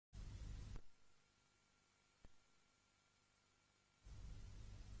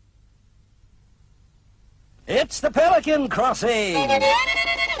It's the Pelican crossing.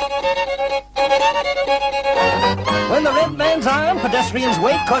 When the red man's on, pedestrians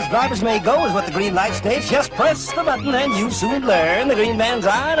wait, 'cause drivers may go, is what the green light states. Just press the button and you soon learn. The green man's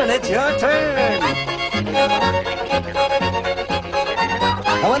on and it's your turn.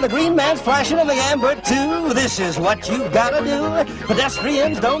 And when the green man's flashing in the amber too, this is what you gotta do.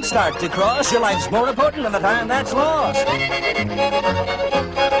 Pedestrians don't start to cross. Your life's more important than the time that's lost.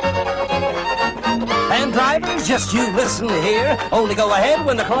 And drivers, just you listen here. Only go ahead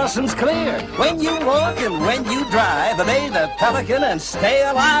when the crossing's clear. When you walk and when you drive, obey the Pelican and stay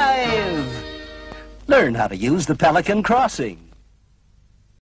alive. Learn how to use the Pelican crossing.